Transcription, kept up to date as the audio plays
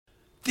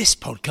This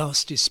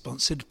podcast is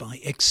sponsored by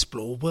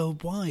Explore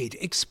Worldwide.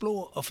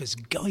 Explore offers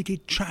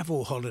guided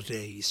travel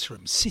holidays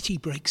from city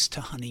breaks to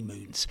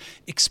honeymoons.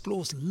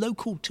 Explore's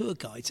local tour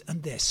guides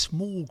and their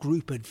small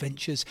group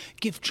adventures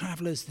give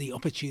travellers the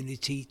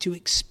opportunity to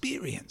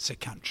experience a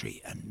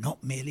country and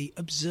not merely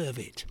observe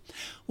it.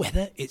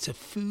 Whether it's a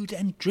food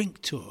and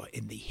drink tour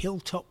in the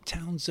hilltop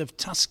towns of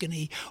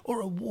Tuscany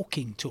or a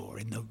walking tour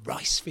in the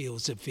rice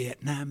fields of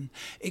Vietnam,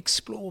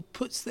 Explore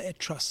puts their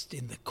trust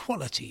in the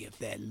quality of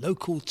their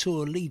local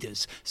tour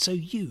leaders so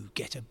you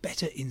get a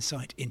better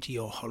insight into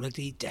your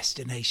holiday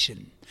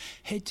destination.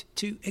 Head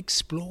to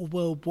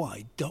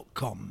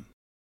exploreworldwide.com.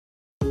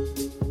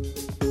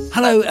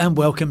 Hello and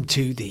welcome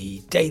to the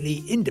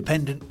Daily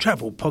Independent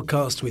Travel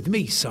Podcast with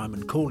me,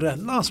 Simon Calder.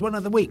 Last one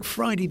of the week,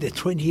 Friday the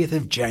 20th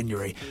of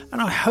January.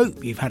 And I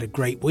hope you've had a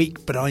great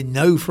week, but I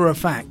know for a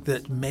fact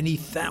that many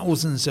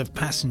thousands of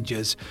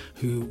passengers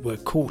who were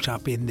caught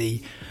up in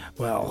the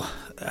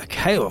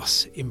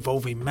chaos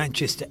involving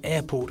Manchester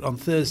Airport on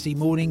Thursday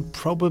morning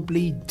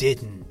probably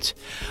didn't.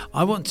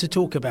 I want to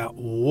talk about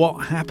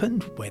what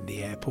happened when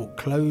the airport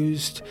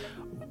closed,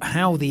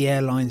 how the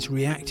airlines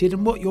reacted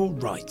and what your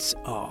rights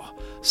are.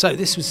 So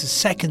this was the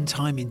second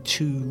time in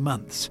 2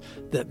 months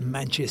that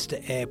Manchester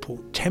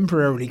Airport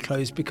temporarily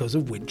closed because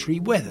of wintry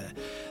weather.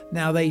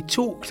 Now they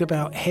talked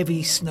about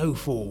heavy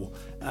snowfall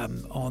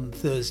on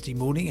Thursday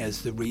morning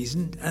as the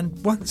reason,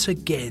 and once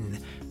again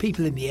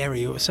people in the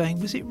area were saying,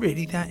 was it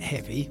really that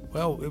heavy?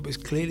 Well, it was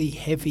clearly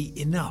heavy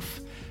enough.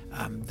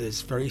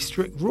 There's very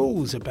strict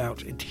rules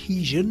about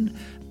adhesion,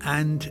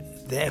 and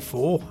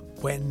therefore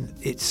when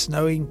it's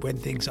snowing, when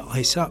things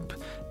ice up,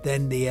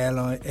 then the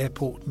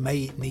airport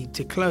may need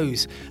to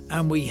close.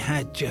 And we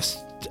had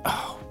just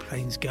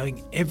planes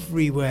going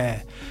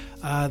everywhere.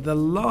 The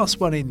last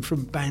one in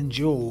from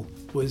Banjul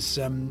was,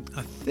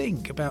 I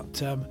think,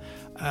 about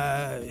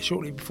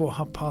shortly before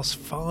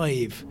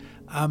 5:30.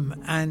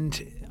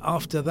 And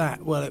after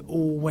that, well, it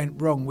all went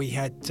wrong. We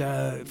had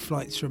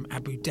flights from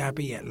Abu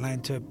Dhabi,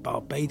 Atlanta,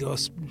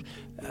 Barbados,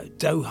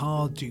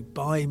 Doha,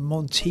 Dubai,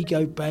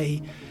 Montego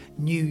Bay,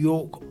 New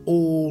York,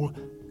 all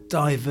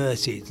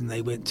diverted, and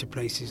they went to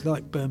places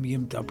like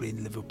Birmingham,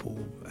 Dublin,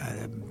 Liverpool,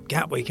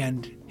 Gatwick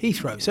and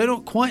Heathrow. So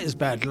not quite as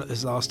bad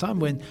as last time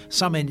when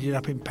some ended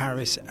up in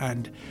Paris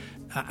and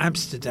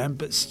Amsterdam,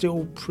 but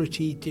still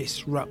pretty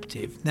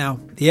disruptive. Now,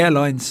 the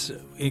airlines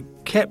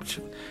kept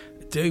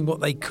doing what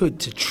they could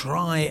to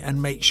try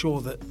and make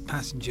sure that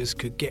passengers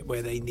could get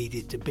where they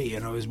needed to be.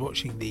 And I was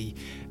watching the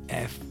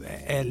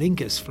Aer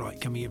Lingus flight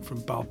coming in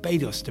from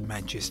Barbados to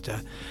Manchester.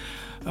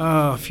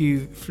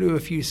 Flew a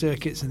few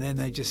circuits, and then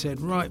they just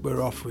said, right,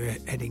 we're off, we're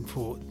heading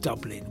for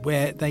Dublin,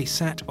 where they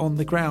sat on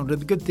the ground.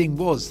 And the good thing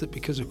was that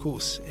because, of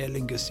course, Aer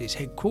Lingus is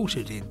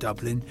headquartered in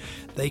Dublin,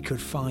 they could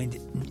find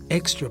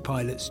extra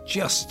pilots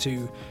just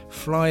to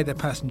fly the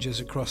passengers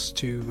across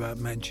to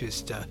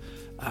Manchester,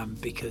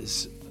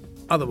 because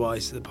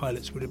otherwise the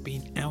pilots would have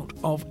been out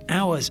of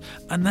hours.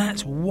 And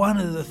that's one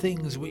of the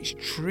things which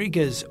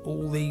triggers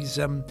all these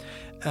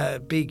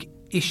big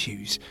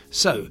issues.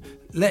 So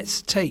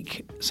let's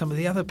take some of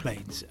the other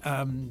planes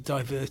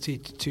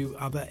diverted to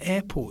other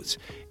airports.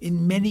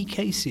 In many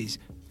cases,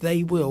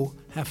 they will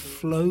have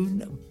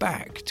flown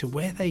back to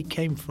where they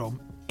came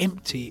from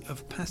empty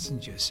of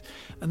passengers.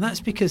 And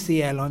that's because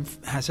the airline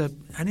has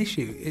an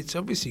issue. It's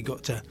obviously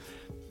got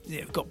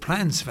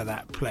plans for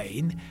that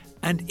plane.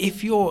 And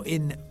if you're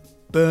in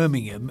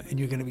Birmingham and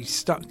you're going to be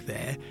stuck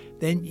there,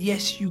 then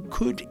yes, you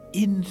could,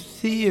 in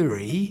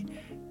theory,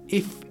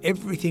 if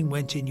everything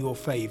went in your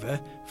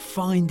favour,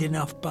 find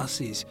enough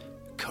buses,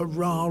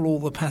 corral all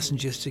the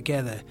passengers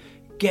together,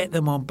 get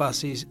them on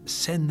buses,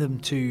 send them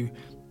to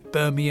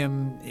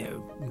Birmingham,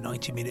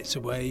 90 minutes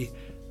away,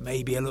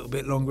 maybe a little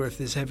bit longer if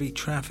there's heavy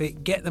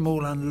traffic, get them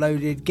all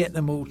unloaded, get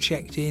them all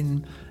checked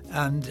in,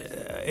 and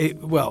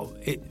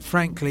it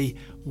frankly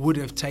would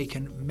have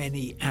taken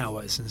many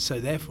hours. And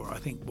so therefore I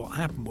think what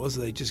happened was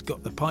they just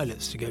got the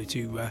pilots to go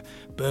to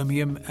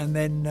Birmingham and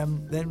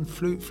then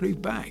flew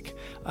back,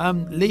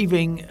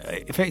 leaving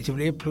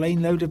effectively a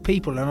plane load of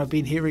people. And I've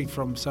been hearing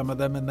from some of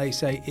them and they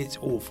say it's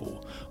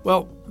awful.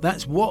 Well,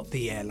 that's what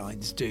the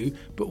airlines do,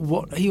 but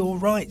what are your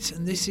rights?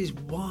 And this is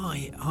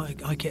why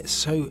I get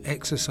so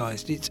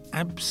exercised. It's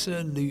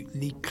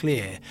absolutely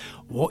clear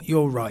what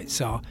your rights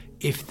are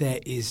if there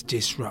is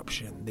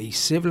disruption. The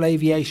Civil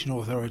Aviation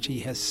Authority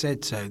has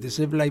said so. The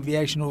Civil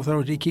Aviation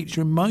Authority keeps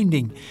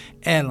reminding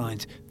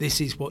airlines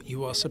this is what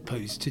you are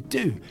supposed to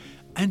do.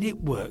 And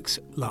it works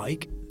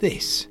like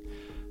this.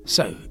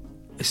 So,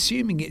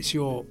 assuming it's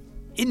your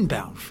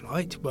inbound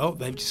flight, well,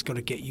 they've just got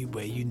to get you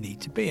where you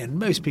need to be. And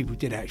most people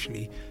did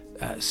actually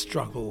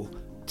struggle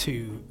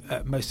to,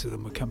 most of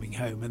them were coming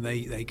home and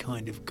they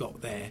kind of got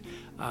there.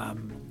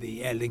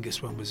 The Aer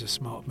Lingus one was a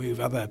smart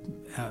move. Other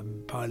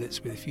pilots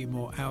with a few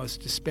more hours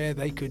to spare,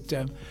 they could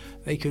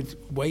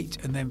wait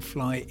and then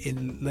fly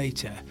in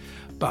later.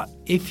 But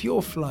if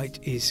your flight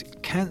is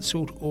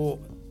cancelled or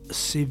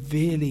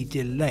severely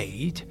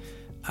delayed,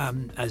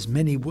 as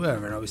many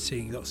were, and I was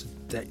seeing lots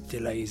of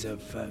delays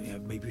of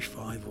maybe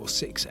 5 or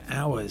 6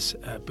 hours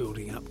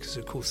building up because,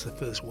 of course, the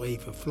first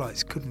wave of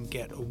flights couldn't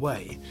get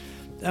away,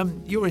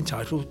 you're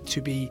entitled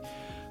to be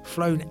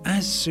flown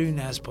as soon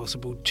as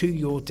possible to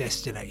your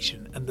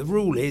destination. And the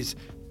rule is,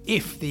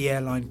 if the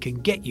airline can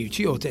get you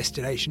to your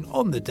destination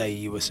on the day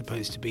you were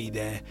supposed to be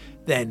there,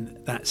 then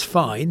that's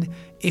fine.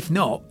 If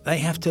not, they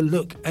have to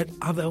look at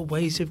other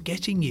ways of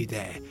getting you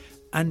there.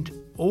 And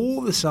all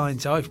the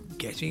signs I'm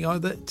getting are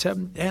that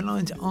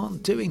airlines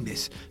aren't doing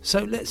this. So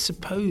let's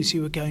suppose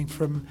you were going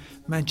from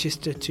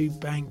Manchester to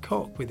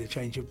Bangkok with a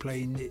change of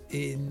plane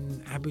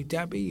in Abu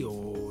Dhabi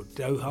or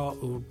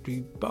Doha or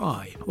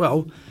Dubai.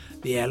 Well,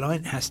 the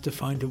airline has to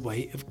find a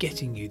way of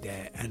getting you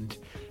there. And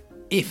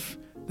if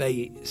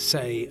they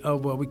say, oh,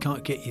 well, we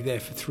can't get you there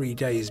for 3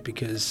 days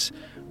because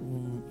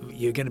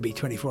you're going to be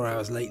 24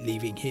 hours late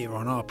leaving here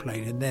on our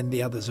plane, and then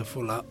the others are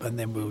full up, and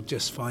then we'll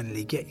just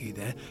finally get you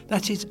there.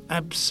 That is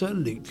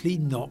absolutely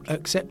not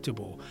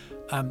acceptable.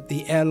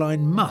 The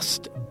airline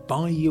must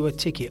buy you a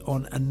ticket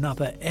on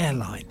another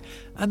airline.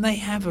 And they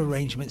have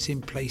arrangements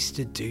in place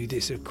to do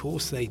this, of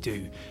course they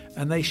do.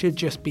 And they should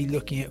just be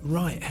looking at,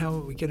 right, how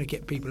are we going to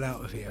get people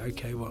out of here?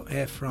 OK, well,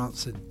 Air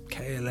France and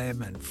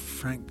KLM and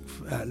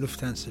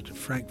Lufthansa to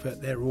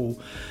Frankfurt, they're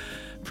all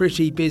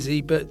pretty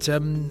busy, but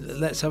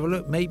let's have a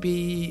look.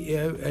 Maybe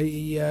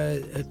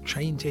a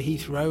train to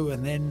Heathrow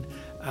and then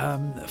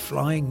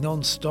flying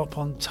non-stop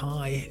on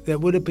Thai. There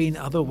would have been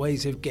other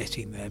ways of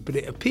getting there, but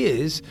it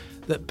appears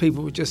that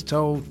people were just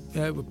told,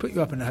 we'll put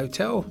you up in a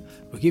hotel,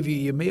 we'll give you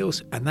your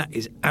meals, and that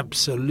is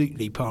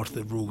absolutely part of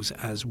the rules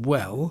as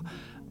well.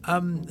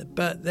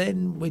 But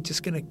then we're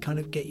just going to kind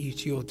of get you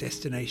to your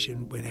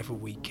destination whenever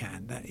we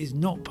can. That is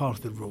not part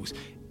of the rules.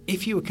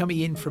 If you were coming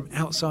in from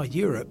outside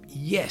Europe,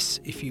 yes,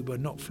 if you were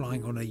not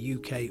flying on a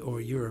UK or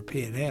a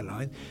European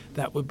airline,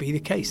 that would be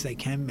the case. They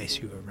can mess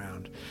you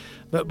around.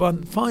 But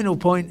one final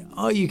point,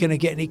 are you going to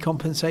get any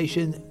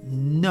compensation?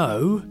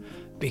 No,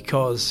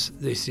 because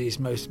this is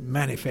most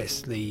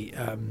manifestly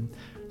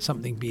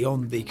something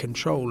beyond the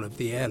control of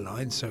the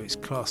airline, so it's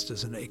classed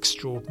as an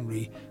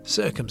extraordinary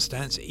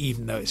circumstance,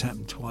 even though it's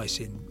happened twice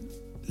in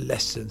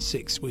less than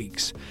 6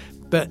 weeks.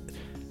 But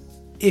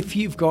if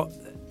you've got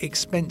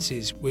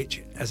expenses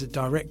which, as a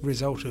direct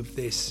result of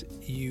this,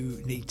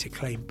 you need to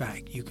claim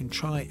back, you can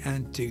try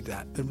and do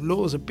that. The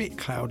law's a bit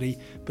cloudy,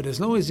 but as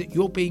long as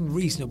you're being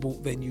reasonable,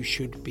 then you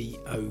should be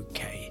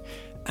okay.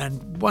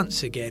 And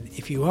once again,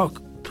 if you are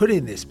put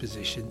in this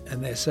position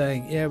and they're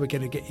saying, yeah, we're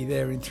going to get you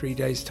there in 3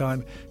 days'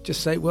 time,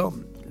 just say, well,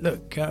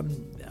 look,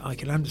 I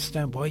can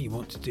understand why you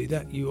want to do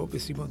that. You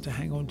obviously want to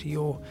hang on to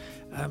your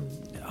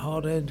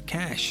hard-earned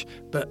cash,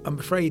 but I'm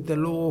afraid the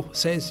law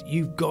says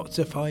you've got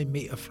to find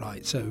me a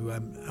flight. So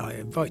I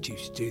invite you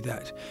to do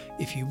that.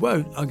 If you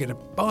won't, I'm going to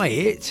buy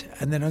it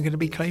and then I'm going to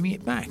be claiming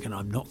it back, and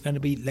I'm not going to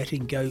be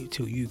letting go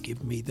till you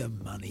give me the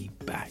money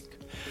back.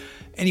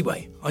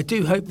 Anyway, I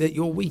do hope that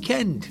your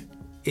weekend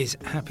is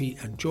happy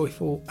and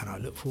joyful, and I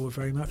look forward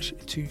very much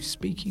to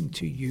speaking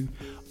to you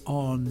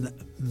on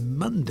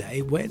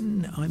Monday,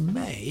 when I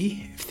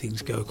may, if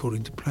things go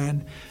according to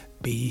plan,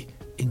 be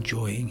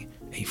enjoying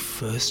a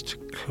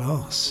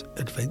first-class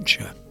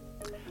adventure.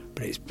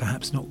 But it's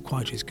perhaps not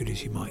quite as good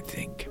as you might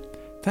think.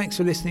 Thanks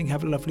for listening.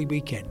 Have a lovely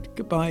weekend.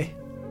 Goodbye.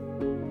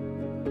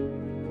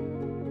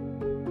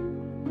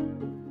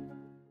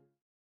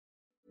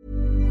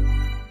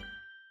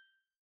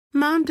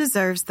 Mom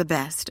deserves the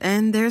best,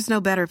 and there's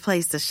no better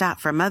place to shop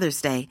for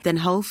Mother's Day than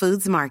Whole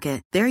Foods Market.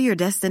 They're your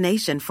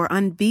destination for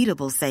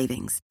unbeatable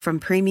savings, from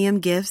premium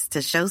gifts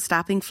to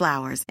show-stopping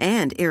flowers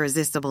and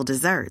irresistible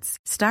desserts.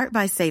 Start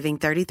by saving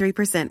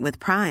 33% with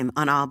Prime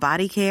on all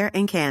body care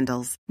and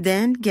candles.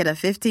 Then get a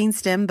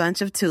 15-stem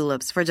bunch of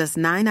tulips for just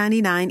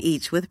 $9.99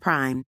 each with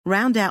Prime.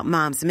 Round out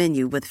Mom's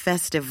menu with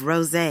festive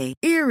rosé,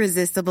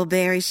 irresistible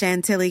berry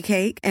chantilly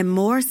cake, and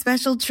more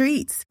special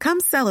treats.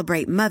 Come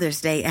celebrate Mother's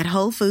Day at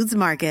Whole Foods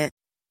Market.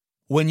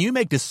 When you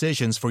make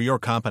decisions for your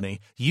company,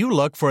 you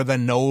look for the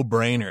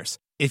no-brainers.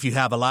 If you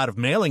have a lot of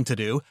mailing to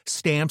do,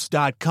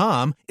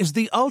 Stamps.com is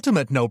the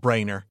ultimate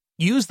no-brainer.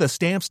 Use the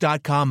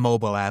Stamps.com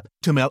mobile app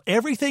to mail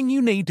everything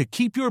you need to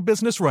keep your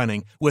business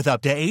running with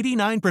up to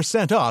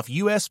 89% off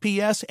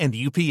USPS and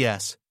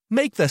UPS.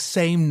 Make the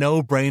same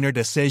no-brainer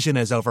decision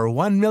as over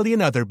 1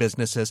 million other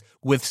businesses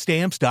with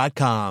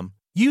Stamps.com.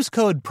 Use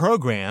code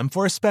PROGRAM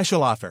for a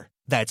special offer.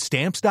 That's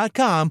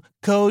Stamps.com,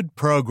 code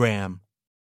PROGRAM.